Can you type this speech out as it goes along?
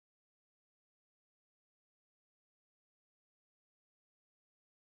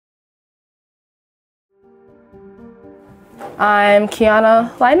I'm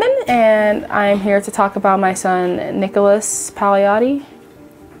Kiana Lyman, and I'm here to talk about my son, Nicholas Paliotti.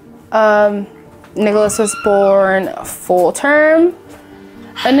 Nicholas was born full term.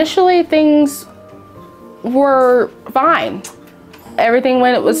 Initially, things were fine. Everything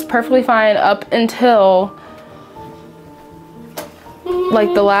was perfectly fine up until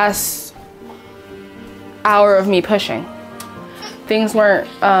like the last hour of me pushing. Things weren't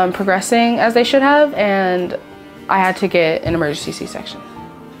progressing as they should have, and I had to get an emergency C-section.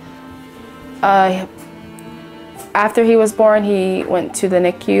 After he was born, he went to the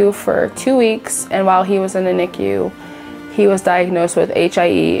NICU for 2 weeks, and while he was in the NICU, he was diagnosed with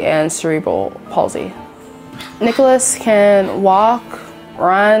HIE and cerebral palsy. Nicholas can walk,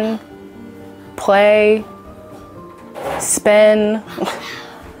 run, play, spin,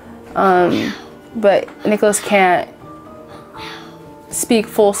 but Nicholas can't speak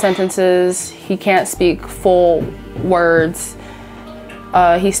full sentences. He can't speak full words.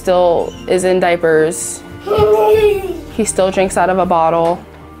 He still is in diapers. He still drinks out of a bottle.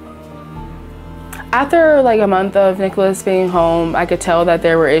 After like a month of Nicholas being home, I could tell that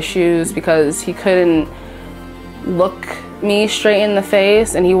there were issues because he couldn't look me straight in the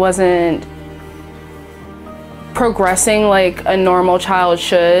face, and he wasn't progressing like a normal child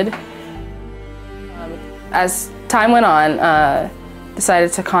should. As time went on,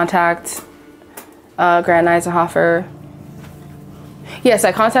 decided to contact Grant Eisenhofer. Yes,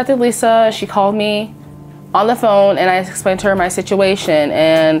 I contacted Lisa. She called me on the phone, and I explained to her my situation,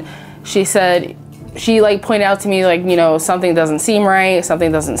 and she said, she like pointed out to me like, you know, something doesn't seem right,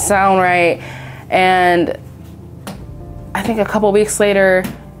 something doesn't sound right. And I think a couple weeks later,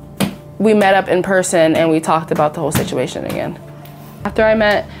 we met up in person and we talked about the whole situation again. After I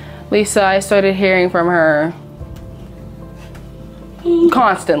met Lisa, I started hearing from her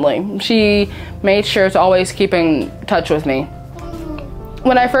constantly. She made sure to always keep in touch with me.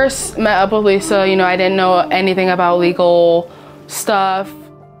 When I first met up with Lisa, you know, I didn't know anything about legal stuff,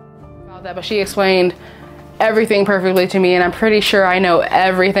 but she explained everything perfectly to me, and I'm pretty sure I know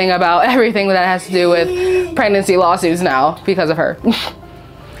everything about everything that has to do with pregnancy lawsuits now because of her.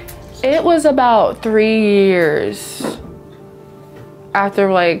 It was about 3 years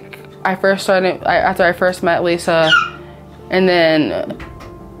after like after I first met Lisa, and then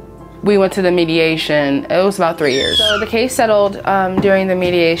we went to the mediation. It was about 3 years. So the case settled during the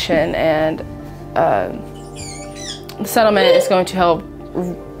mediation, and the settlement is going to help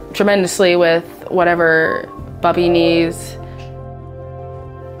tremendously with whatever Bubby needs.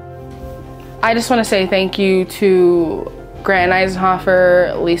 I just want to say thank you to Grant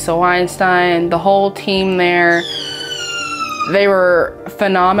Eisenhofer, Lisa Weinstein, the whole team there. They were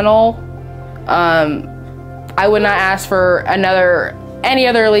phenomenal. I would not ask for any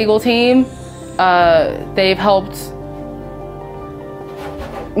other legal team. They've helped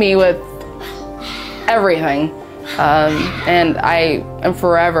me with everything. And I am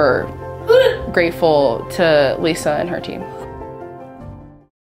forever grateful to Lisa and her team.